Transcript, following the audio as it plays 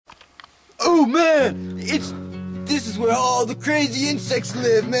Oh man, this is where all the crazy insects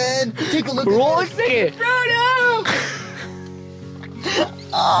live, man. Take a look at this. Frodo!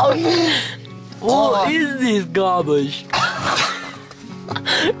 Oh, what is this garbage?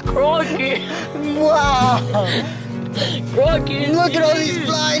 Crocky! Wow! Crocky! Look at all these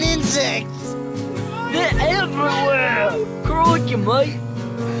flying insects! They're everywhere! Crocky, mate!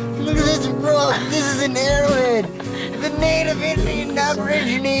 Look at this rock! This is an arrowhead! The native Indian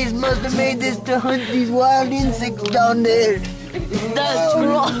Aborigines must have made this to hunt these wild insects down there. That's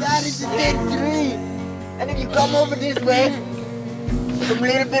gross! That is a dead tree! And if you come over this way, come a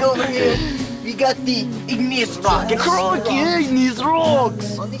little bit over here, we got the igneous rock. Crocky, igneous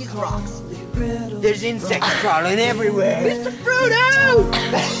rocks! On these rocks, there's insects crawling everywhere. Mr. Frodo!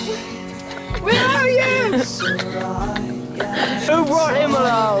 Where are you? Who brought him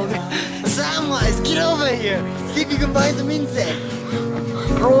along? Samwise, get over here. See if you can find some insects.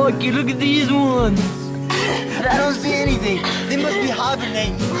 Crocky, look at these ones. I don't see anything. They must be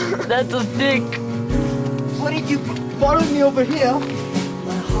hibernating. That's a stick. What did you follow me over here?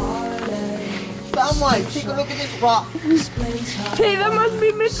 Samwise, take a look at this rock. Hey, that must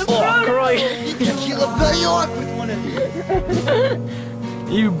be Mr. Frodo. Christ. You can kill a bloody orc with one of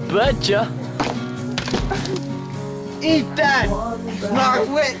these. You betcha. Eat that!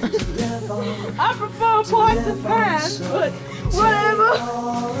 Snarkwit! I prefer pots and pans, but whatever.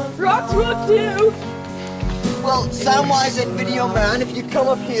 Rocks will do. Well, Samwise and Video Man, if you come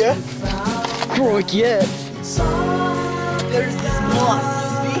up here, Croak, yes. there's this moss,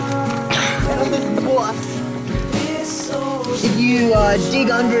 you see? And on this moss, if you dig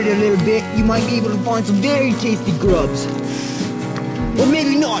under it a little bit, you might be able to find some very tasty grubs. Or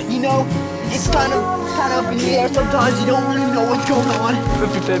maybe not, you know? It's kind of up in the air. Sometimes you don't really know what's going on.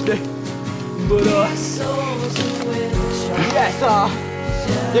 50-50. But yes,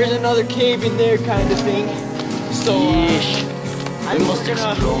 there's another cave in there kind of thing. So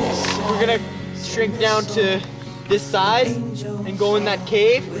we're gonna shrink down to this side and go in that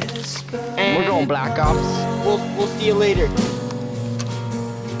cave. And We're going Black Ops. We'll see you later.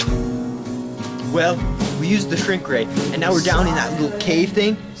 Well, we used the shrink ray, and now we're down in that little cave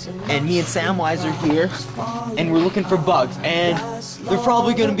thing. And me and Samwise are here, and we're looking for bugs. And they're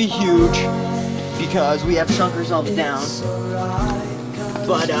probably gonna be huge because we have chunkers on down.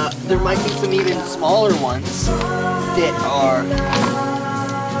 But there might be some even smaller ones that are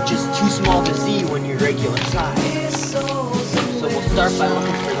just too small to see when you're regular size. So we'll start by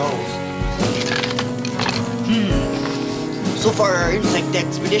looking for those. So far our insect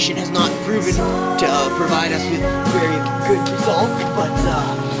expedition has not proven to provide us with very good results, but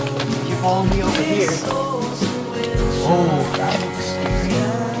if you follow me over here, oh, that looks scary.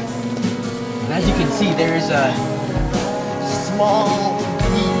 And as you can see, there's a small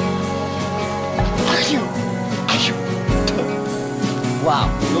wow,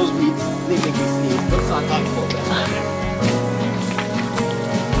 those weeds, they make me sneeze. Let's not talk about that.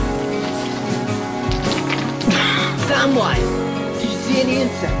 Samwise, do you see any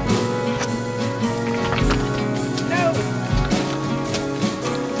insects? No!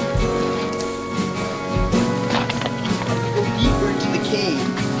 Go deeper into the cave.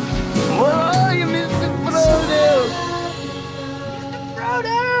 Where are you, Mr. Frodo? Mr.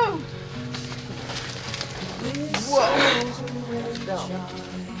 Frodo! Whoa!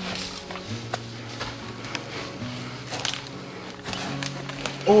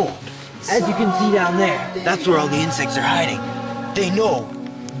 Oh, as you can see down there, that's where all the insects are hiding. They know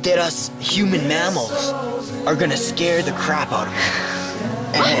that us human mammals are gonna scare the crap out of them.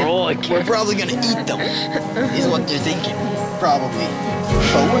 And we're probably gonna eat them, is what they're thinking. Probably.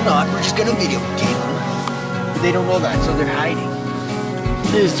 But we're not, we're just gonna video game them. But they don't know that, so they're hiding.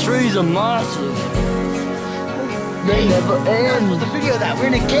 These trees are massive. They never end. The video that we're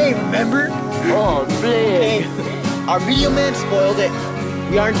in a cave, remember? Oh, big. Our video man spoiled it.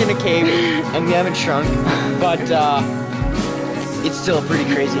 We aren't in a cave, and we haven't shrunk, but it's still a pretty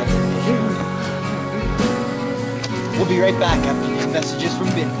crazy expedition. We'll be right back after these messages from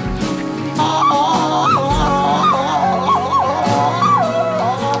Vin.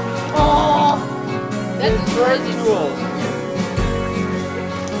 That's Residuals.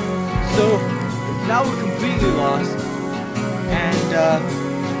 So now we're completely lost, and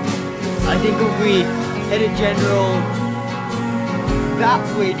I think if we head in general that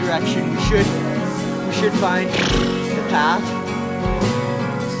way direction, we should find the path.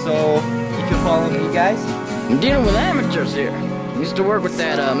 So if you follow me, guys. I'm dealing with amateurs here. I used to work with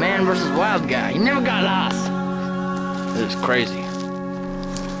that man versus wild guy. He never got lost. It was crazy.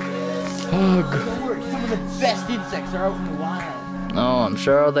 Don't worry, some of the best insects are out in the wild. Oh, I'm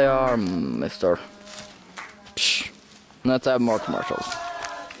sure they are, mister. Psh. Let's have more commercials.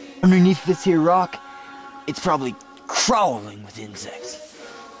 Underneath this here rock, it's probably crawling with insects.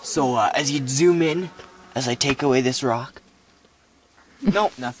 So, as you zoom in, as I take away this rock.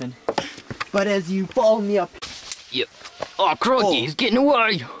 Nope, nothing. But as you follow me up. Yep. Oh, crikey, he's getting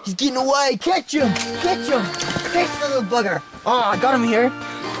away. He's getting away! Catch him! Catch him! Catch the little bugger! Oh, I got him here.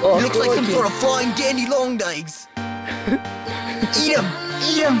 Oh, He looks like some crikey. sort of flying dandy long legs. Eat him!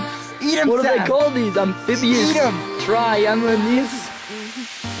 Eat him! Eat him, What do Sam! they call these? Amphibious Eat 'em. triamines?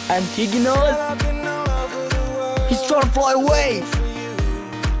 Antigonos? He's trying to fly away!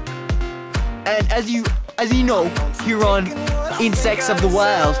 And as you know, here on Insects of the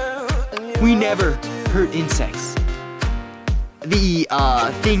Wild, we never hurt insects. The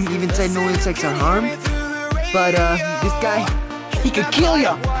thing even said no insects are harmed, but this guy, he could kill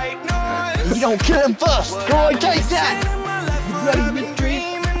you. You don't kill him first. Go on, take that. You bloody mystery.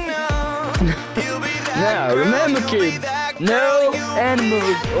 Now, remember kids, no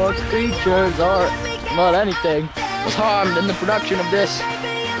animals or creatures or, well, anything was harmed in the production of this,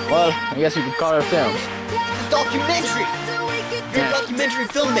 well, I guess you could call it a film. It's a documentary. You're a documentary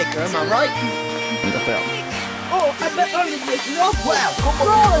filmmaker, am I right? It's a film. Oh, I bet under this rock. Wow, come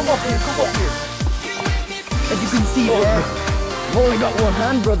up here, come up here. As you can see there, I've only got one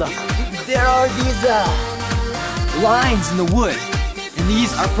hand, brother. there are these lines in the wood, and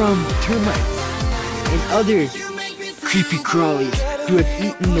these are from termites and other creepy crawlies who have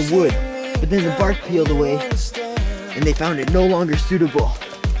eaten the wood, but then the bark peeled away, and they found it no longer suitable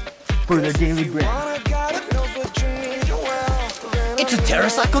for their daily bread. It's a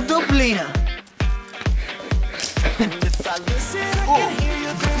TerraCycle Dublina.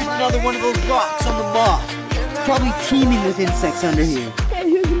 Oh, another one of those rocks on the moss. It's probably teeming with insects under here. Hey,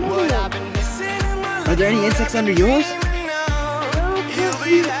 here's another one. Are there any insects under yours?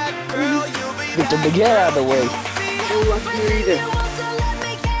 Get the baguette out of the way. No luck here either.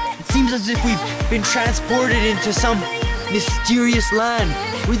 It seems as if we've been transported into some mysterious land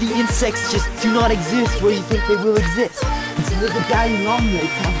where the insects just do not exist where you think they will exist. There's a daddy long legs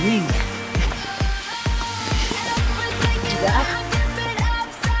have wings. See that?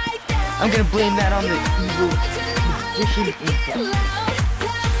 I'm gonna blame that on the evil magician insect.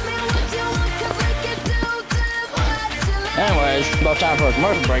 Anyways, about time for a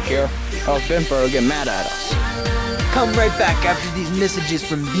commercial break here. Else Binford will get mad at us. Come right back after these messages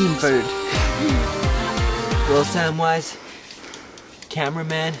from Beamford. Well, Samwise,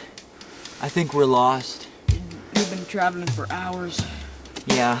 cameraman, I think we're lost. We've been traveling for hours.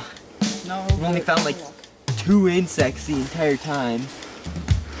 Yeah, No, we only found like 2 insects the entire time.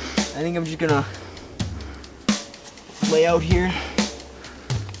 I think I'm just gonna lay out here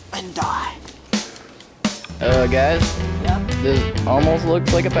and die. Guys, Yeah. this almost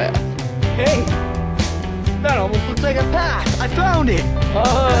looks like a path. Hey, that almost looks like a path. I found it.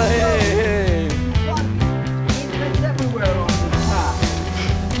 Oh, hey. Insects everywhere on this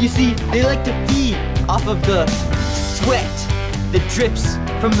path. You see, they like to feed off of the sweat that drips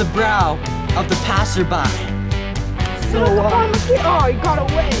from the brow of the passerby. So, oh, he got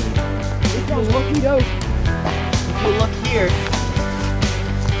away. It's a lucky dog. if you look here,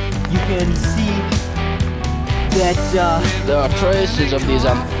 you can see that, There are traces of these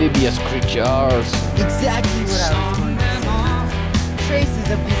amphibious creatures. exactly what I was going to say. Traces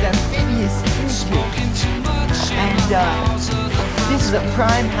of these amphibious creatures. And, this is a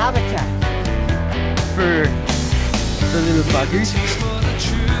prime habitat for the little buggers.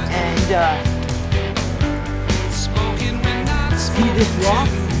 And, see this rock?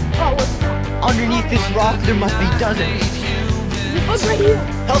 Oh, what's Underneath this rock, there must be dozens. What's right here?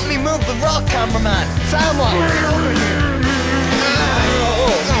 Help me move the rock, cameraman! Someone! Get over here!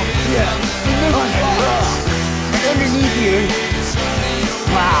 And underneath here,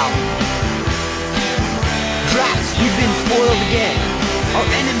 wow. Rats, we've been spoiled again. Our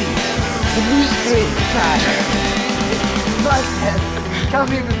enemy, the moose-grade cat, must have come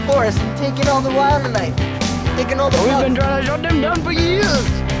here before us and taken all the wildlife. Taken all the We've bugs. been trying to shut them down for years.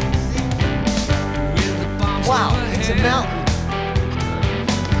 Wow, it's a mountain.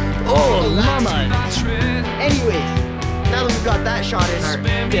 Oh, mama. Anyways, now that we've got that shot in our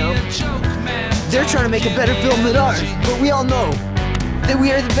film, they're trying to make a better film than ours. But we all know that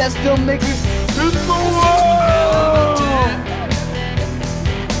we are the best filmmakers in the world!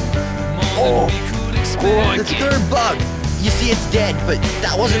 Oh, the third bug. You see, it's dead, but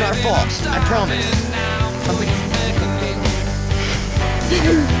that wasn't our fault. I promise.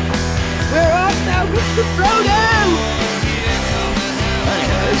 We're off now, Mr. Frodo!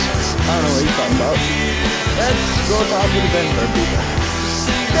 Anyways, I don't know what you're talking about. Let's go talk to the vendor people.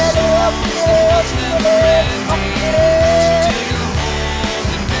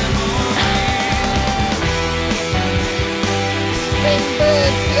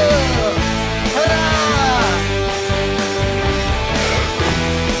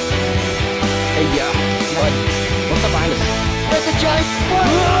 Hey, yeah, bud. What's up behind us? There's a giant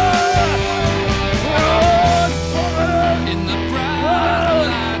squirrel!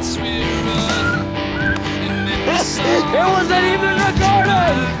 It wasn't even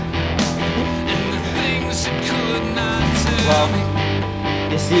recorded! Well,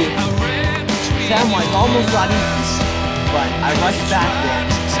 you see, Samwise almost got eaten, but I rushed back there.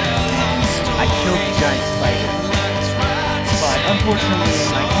 I killed the giant spider. But unfortunately,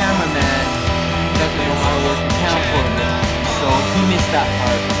 my cameraman doesn't know how to work the camcorder, so he missed that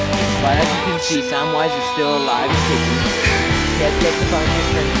part. But as you can see, Samwise is still alive and kicking. He has yet to find his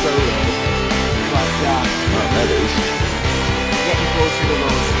friend Frodo. But that is. getting closer to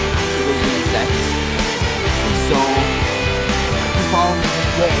those insects. So he followed his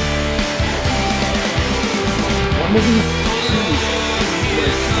way. One of these trees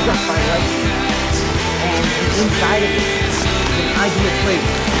was struck by lightning, and inside of it is an ideal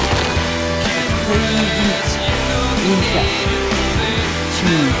place. Crazy insects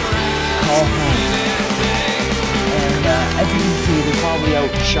to call home. And as you can see, they're probably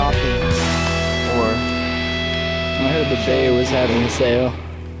out shopping or I heard the Bay was having a sale.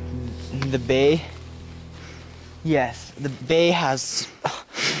 the Bay. Yes, the Bay has.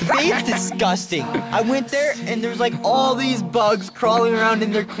 The Bay is disgusting. I went there and there's like all these bugs crawling around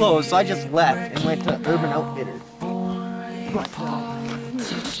in their clothes, so I just left and went to Urban Outfitters. But,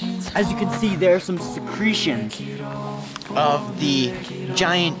 as you can see, there are some secretions of the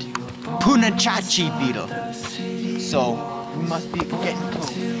giant Punachachi beetle. So we must be getting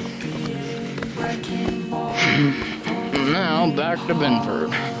close. Now back to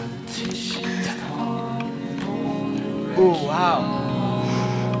Benford. Oh wow.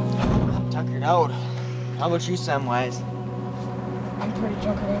 I'm tuckered out. How about you, Samwise? I'm pretty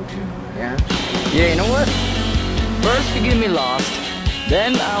tuckered out too. Yeah. Yeah, you know what? First you get me lost,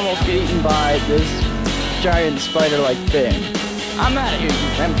 then I almost get eaten by this giant spider-like thing. I'm out of here, you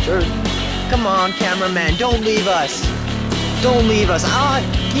tempter. Come on, cameraman, don't leave us. Don't leave us.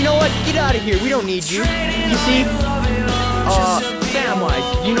 You know what? Get out of here. We don't need you. You see,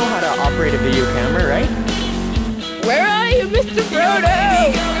 Samwise, you know how to operate a video camera, right? Where are you, Mr.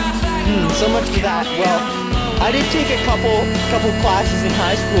 Frodo? So much for that. Well, I did take a couple classes in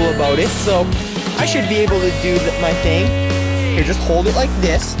high school about it, so I should be able to do my thing. Here, just hold it like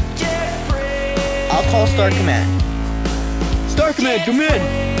this. I'll call Star Command. Star Command, come in.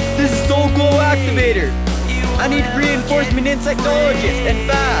 This is Soul Glow Activator. I need reinforcement insectologist and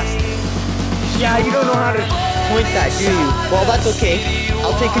fast. Yeah, you don't know how to point that, do you? Well, that's okay.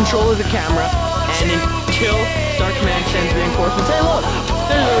 I'll take control of the camera, and until Star Command sends reinforcements. Hey, look,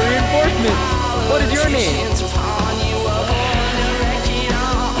 there's our reinforcements. What is your name?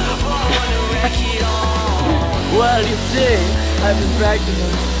 Well, you see, I've been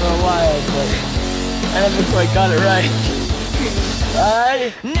practicing for a while, but I haven't quite got it right.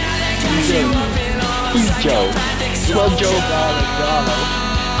 He's Joe. Well, Joe Gargano.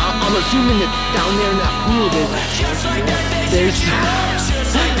 I'm assuming that down there in that pool there's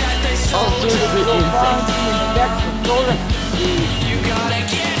all sorts of insects.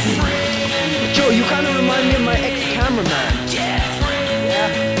 Joe, you kind of remind me of my ex-cameraman.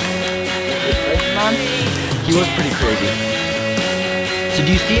 He was pretty crazy. So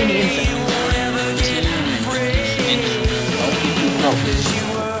do you see any insects? No.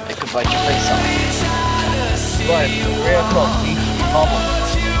 It could bite your face off. But real close, see?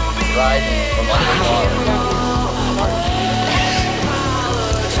 Almost. Rising from underwater.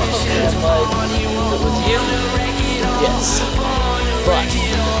 It was you? Yes. But,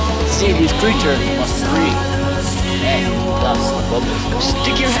 see, these creatures must breathe. And thus the bubbles.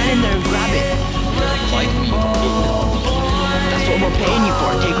 Stick your hand in there and grab it. Like me. That's what we're paying you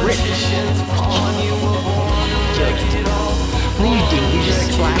for. Take risks. What do you think? You just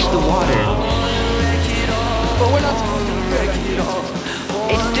splash the water. But we're not supposed to break it.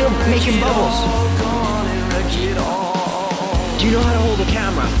 It's still making bubbles. Do you know how to hold a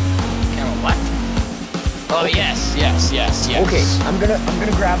camera? Camera what? Oh yes. Okay, I'm gonna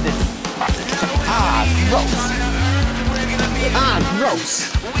grab this. Gross. Gross.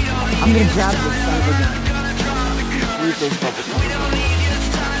 I'm gonna grab this son of a gun. Where's those bubbles coming from?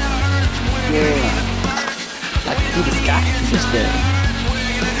 Yeah. I can see the sky just there.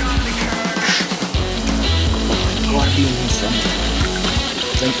 I wanna be in here somewhere.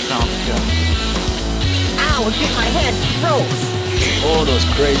 Think sounds good. Ow! now and get my hand, bro. Oh, those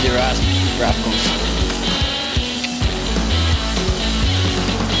crazy rascals.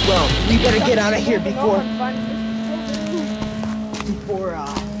 Well, we better get out of here before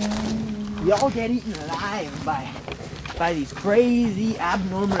we all get eaten alive by these crazy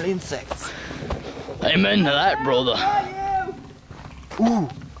abnormal insects. Amen to that, brother. Ooh,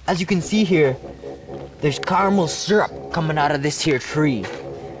 as you can see here, there's caramel syrup coming out of this here tree.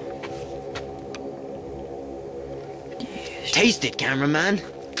 Taste it, cameraman.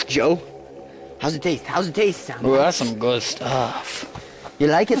 Joe, how's it taste? How's it taste, Samwise? Ooh, that's some good stuff. You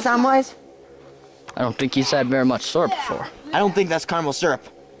like it, Samwise? I don't think he's had very much syrup before. I don't think that's caramel syrup.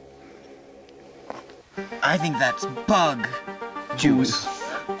 I think that's bug juice.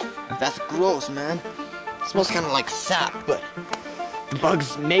 That's gross, man. It smells kind of like sap, but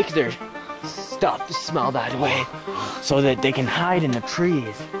bugs make their stuff smell that way so that they can hide in the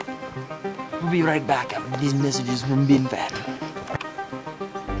trees. We'll be right back after these messages from Bin Fat.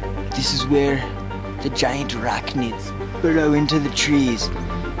 This is where the giant arachnids burrow into the trees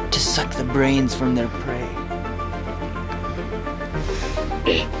to suck the brains from their prey.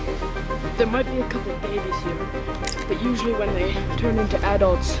 There might be a couple babies here, but usually when they turn into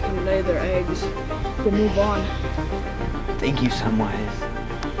adults and lay their eggs, they move on. Thank you,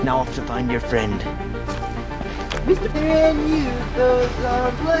 Samwise. Now off to find your friend. Mr. Can use those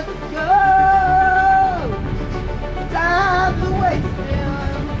arms, let's go! Time to waste them.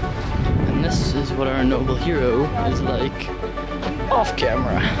 And this is what our noble hero is like off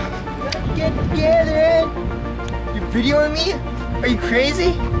camera. Let's get together. You videoing me? Are you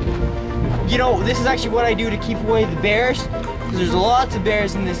crazy? You know, this is actually what I do to keep away the bears. Because there's lots of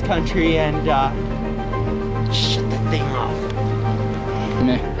bears in this country, and shut that thing off.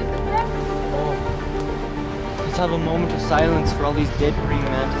 Meh. Let's have a moment of silence for all these dead praying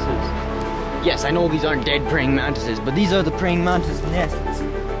mantises. Yes, I know these aren't dead praying mantises, but these are the praying mantis nests.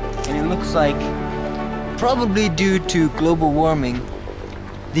 And it looks like, probably due to global warming,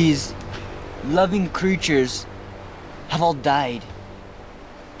 these loving creatures have all died.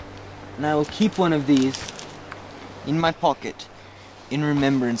 And I will keep one of these in my pocket in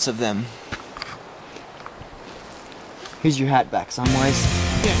remembrance of them. Here's your hat back, Samwise.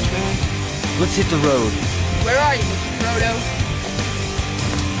 Yes, man. Let's hit the road. Where are you, Mr. Frodo?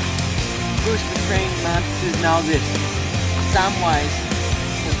 First the praying mantises, now this. Samwise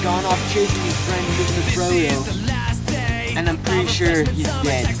has gone off chasing his friend Mr. Frodo, and I'm pretty sure he's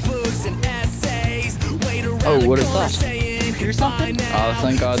dead. Oh, what is that? You hear something? I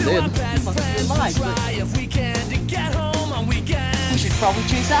think I did. It must be alive, but we should probably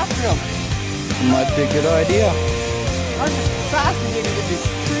chase after him. Might be a good idea. I'm just fascinated with this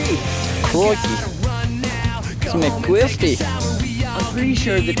tree. Crikey. It's me twisty. I'm pretty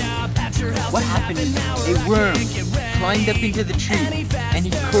sure that what happened is a worm climbed up into the tree and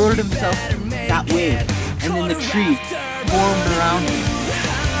he curled himself that way, and then the tree formed around him.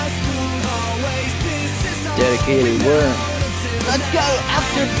 Dedicated worm. Let's go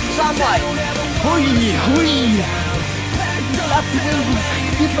after Samwise. Hoi, hoi. After moving,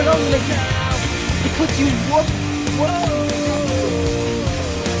 keep it on like that. It puts you whoop, whoop.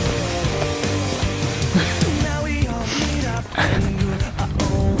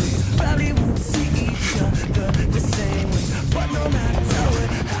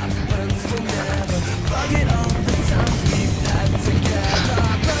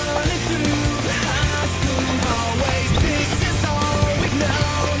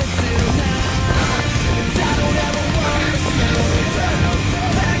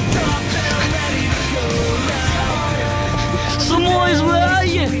 Samwise, where are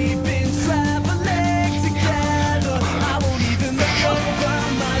you?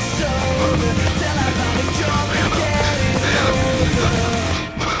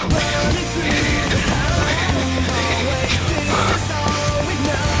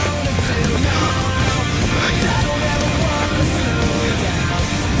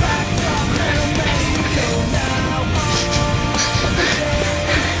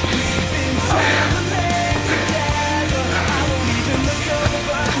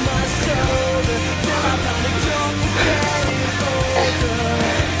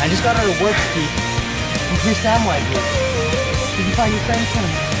 I just got out of work, Steve. And here's Samwise here. Did you find your friend, son?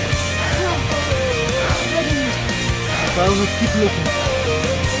 Well, let's keep looking.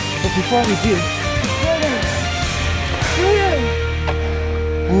 But before we do...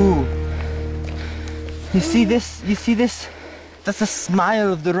 Ooh. You see this? You see this? That's the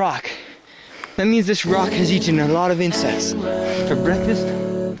smile of the rock. That means this rock has eaten a lot of insects. For breakfast,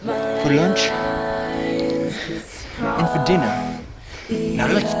 for lunch, and for dinner. Now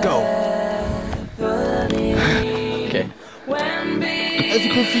let's go. as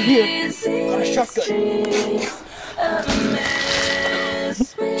you can see here, got a shotgun.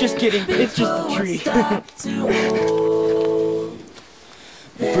 Just kidding, it's just a tree.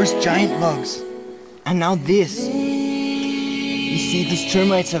 First giant bugs. And now this. You see, these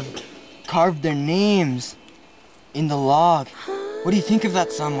termites have carved their names in the log. What do you think of that,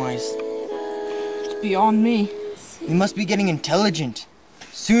 Samwise? It's beyond me. We must be getting intelligent.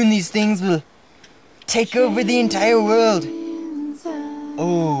 Soon these things will take over the entire world.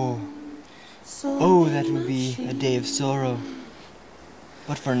 Oh, that would be a day of sorrow.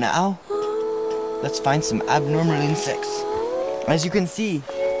 But for now, let's find some abnormal insects. As you can see,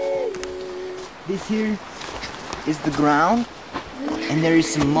 this here is the ground, and there is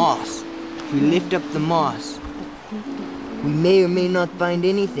some moss. If we lift up the moss, we may or may not find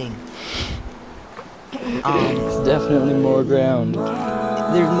anything. It's definitely more ground.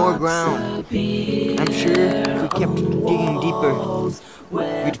 There's more ground. I'm sure if we kept digging deeper,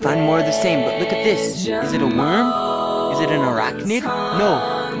 we'd find more of the same. But look at this. Is it a worm? Is it an arachnid?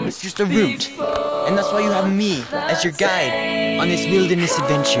 No, it's just a root. And that's why you have me as your guide on this wilderness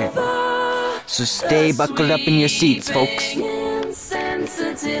adventure. So stay buckled up in your seats, folks.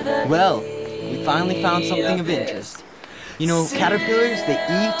 Well, we finally found something of interest. You know, caterpillars, they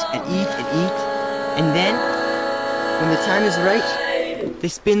eat and eat and eat. And then, when the time is right, they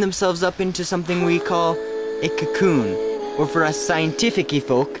spin themselves up into something we call a cocoon, or for us scientific-y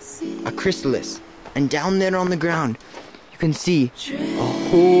folk, a chrysalis. And down there on the ground, you can see a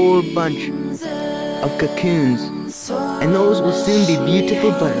whole bunch of cocoons. And those will soon be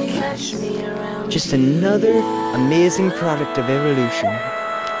beautiful butterflies. Just another amazing product of evolution.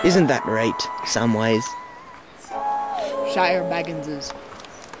 Isn't that right, Samwise? Shire Bagginses.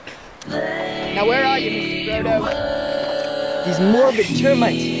 Now where are you, Mr. Frodo? These morbid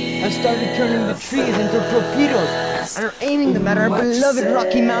termites have started turning the trees into torpedoes and are aiming them at our beloved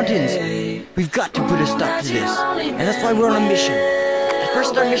Rocky Mountains. We've got to put a stop to this, and that's why we're on a mission. At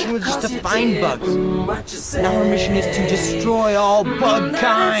first our mission was just to find bugs. Now our mission is to destroy all bug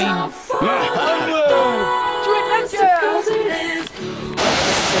kind.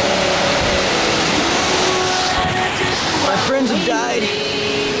 My friends have died,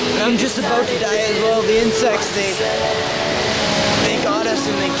 and I'm just about to die as well. The insects, they got us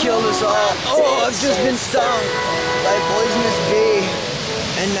and they killed us all. Oh, I've just been stung by a poisonous bee,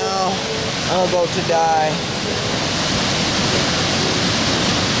 and now I'm about to die.